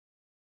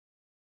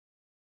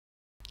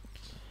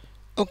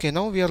Okay,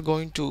 now we are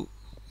going to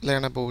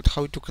learn about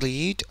how to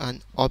create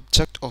an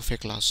object of a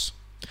class.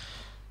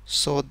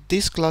 So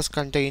this class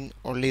contains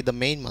only the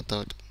main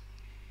method.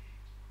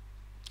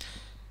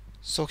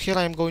 So here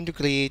I am going to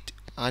create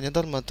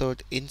another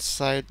method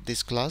inside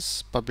this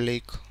class,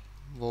 public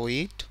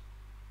void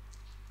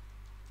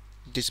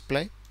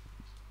display.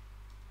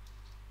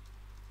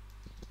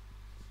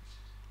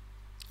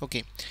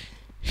 Okay,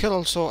 here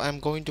also I am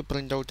going to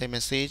print out a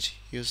message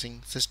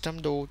using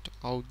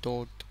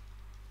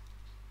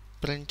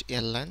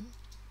system.out.println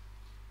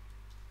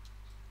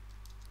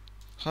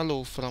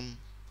hello from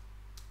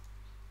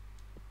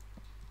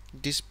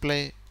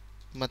display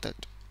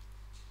method.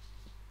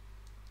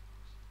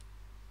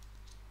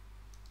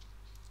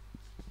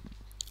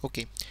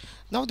 Okay,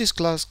 now this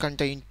class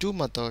contains two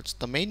methods,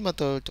 the main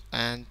method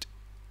and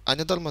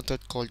another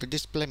method called the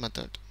display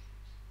method.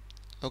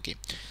 Okay,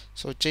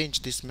 so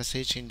change this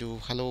message into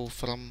hello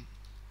from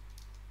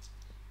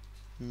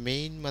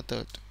main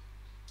method.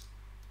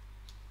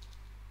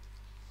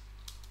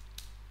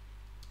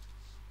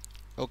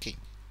 Okay,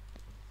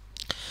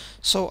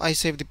 so I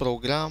save the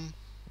program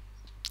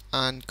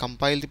and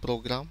compile the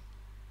program.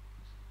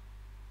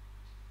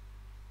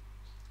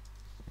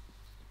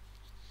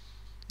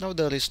 Now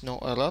there is no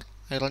error.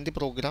 I run the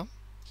program.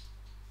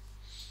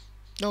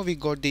 Now we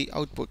got the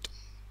output.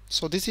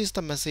 So this is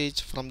the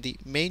message from the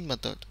main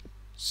method.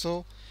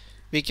 So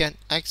we can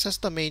access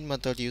the main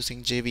method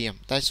using JVM.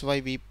 That's why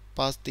we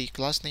pass the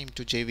class name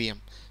to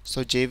JVM.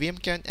 So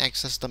JVM can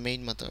access the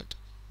main method,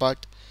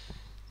 but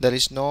there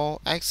is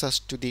no access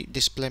to the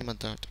display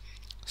method.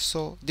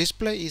 So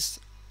display is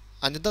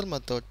another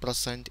method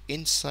present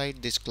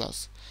inside this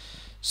class.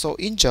 So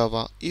in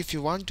Java, if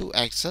you want to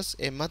access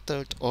a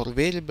method or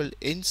variable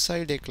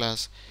inside a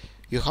class,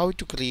 you have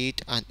to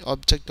create an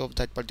object of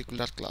that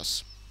particular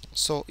class.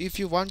 So if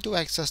you want to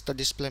access the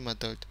display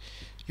method,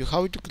 you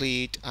have to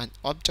create an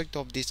object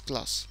of this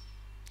class.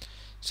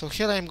 So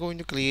here I am going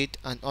to create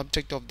an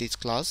object of this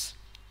class.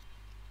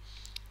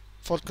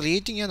 For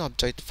creating an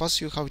object,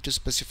 first you have to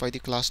specify the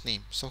class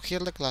name. So here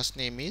the class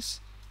name is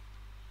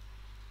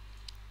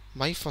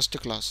my first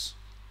class.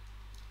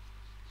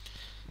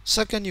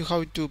 Second, you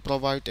have to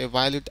provide a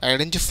valid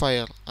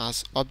identifier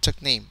as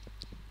object name.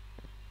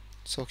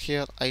 So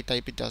here I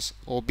type it as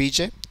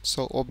obj.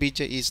 So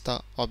obj is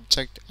the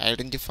object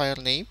identifier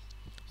name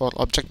or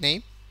object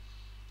name,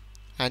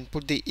 and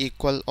put the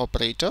equal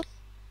operator,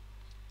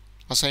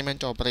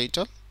 assignment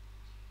operator.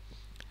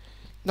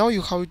 Now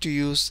you have to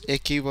use a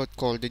keyword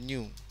called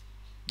new.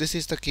 This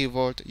is the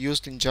keyword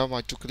used in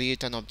Java to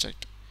create an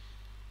object.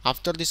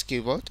 After this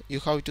keyword, you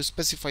have to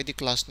specify the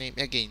class name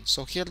again.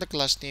 So here the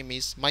class name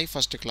is my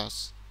first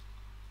class,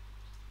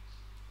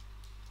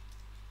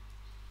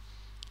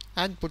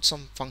 and put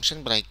some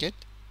function bracket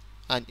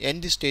and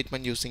end the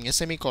statement using a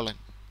semicolon.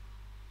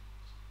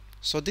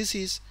 So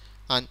this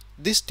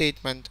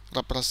statement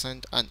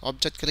represent an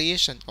object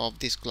creation of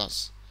this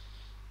class.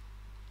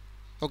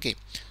 Okay,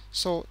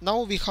 so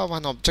now we have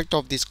an object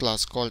of this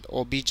class called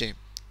obj.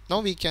 Now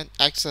we can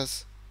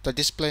access the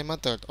display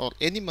method or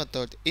any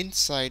method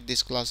inside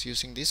this class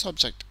using this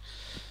object.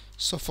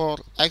 So for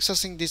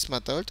accessing this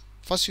method,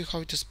 first you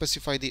have to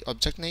specify the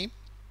object name.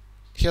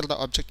 Here the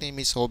object name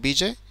is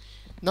obj.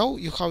 Now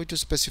you have to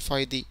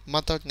specify the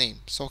method name.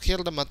 So here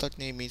the method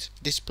name is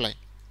display,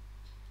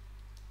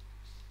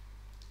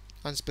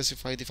 and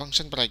specify the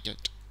function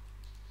bracket.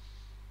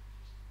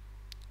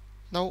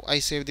 Now I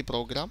save the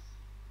program,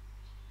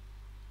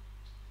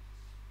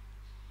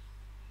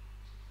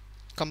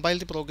 compile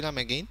the program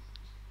again.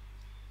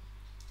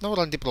 Now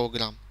run the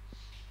program.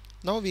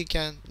 Now we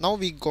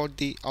got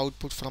the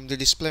output from the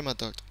display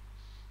method.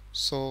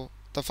 So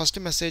the first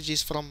message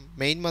is from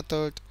main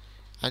method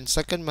and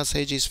second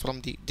message is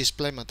from the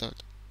display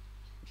method.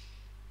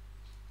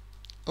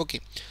 Okay,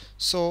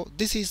 so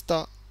this is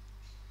the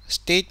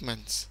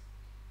statements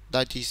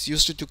that is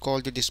used to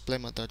call the display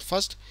method.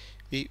 First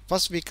we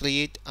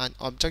create an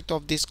object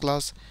of this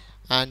class,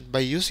 and by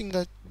using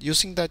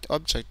that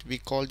object we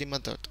call the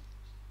method.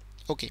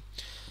 Okay,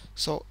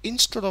 so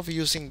instead of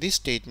using this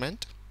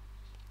statement,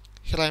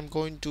 here I am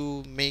going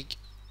to make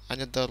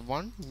another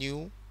one,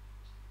 new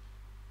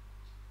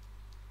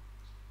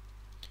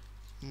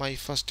my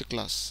first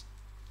class.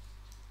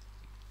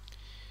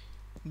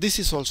 This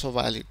is also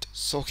valid.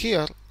 So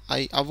here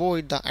I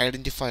avoid the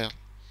identifier,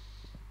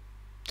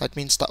 that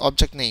means the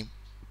object name.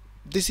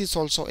 This is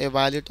also a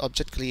valid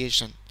object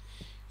creation.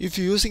 If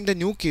you using the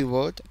new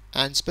keyword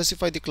and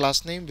specify the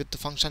class name with the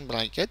function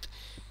bracket,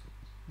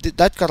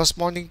 that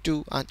corresponding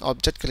to an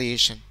object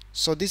creation.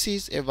 So this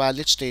is a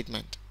valid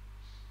statement.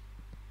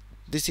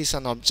 This is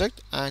an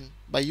object, and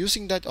by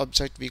using that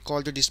object we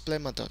call the display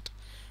method.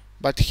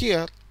 But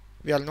here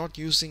we are not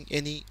using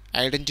any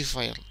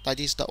identifier. That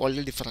is the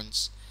only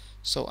difference.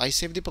 So I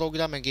save the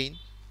program again.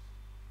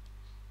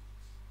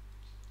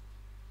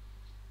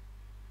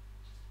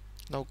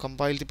 Now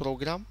compile the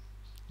program,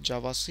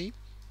 Java C.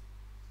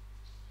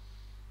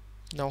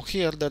 Now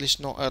here there is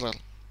no error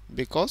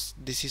because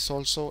this is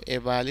also a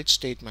valid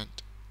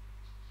statement.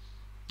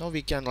 Now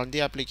we can run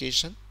the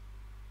application.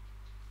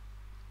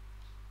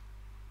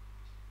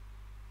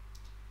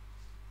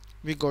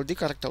 we got the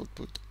correct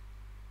output.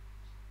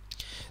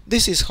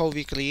 This is how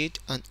we create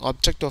an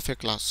object of a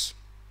class.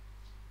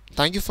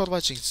 Thank you for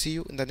watching. See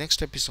you in the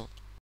next episode.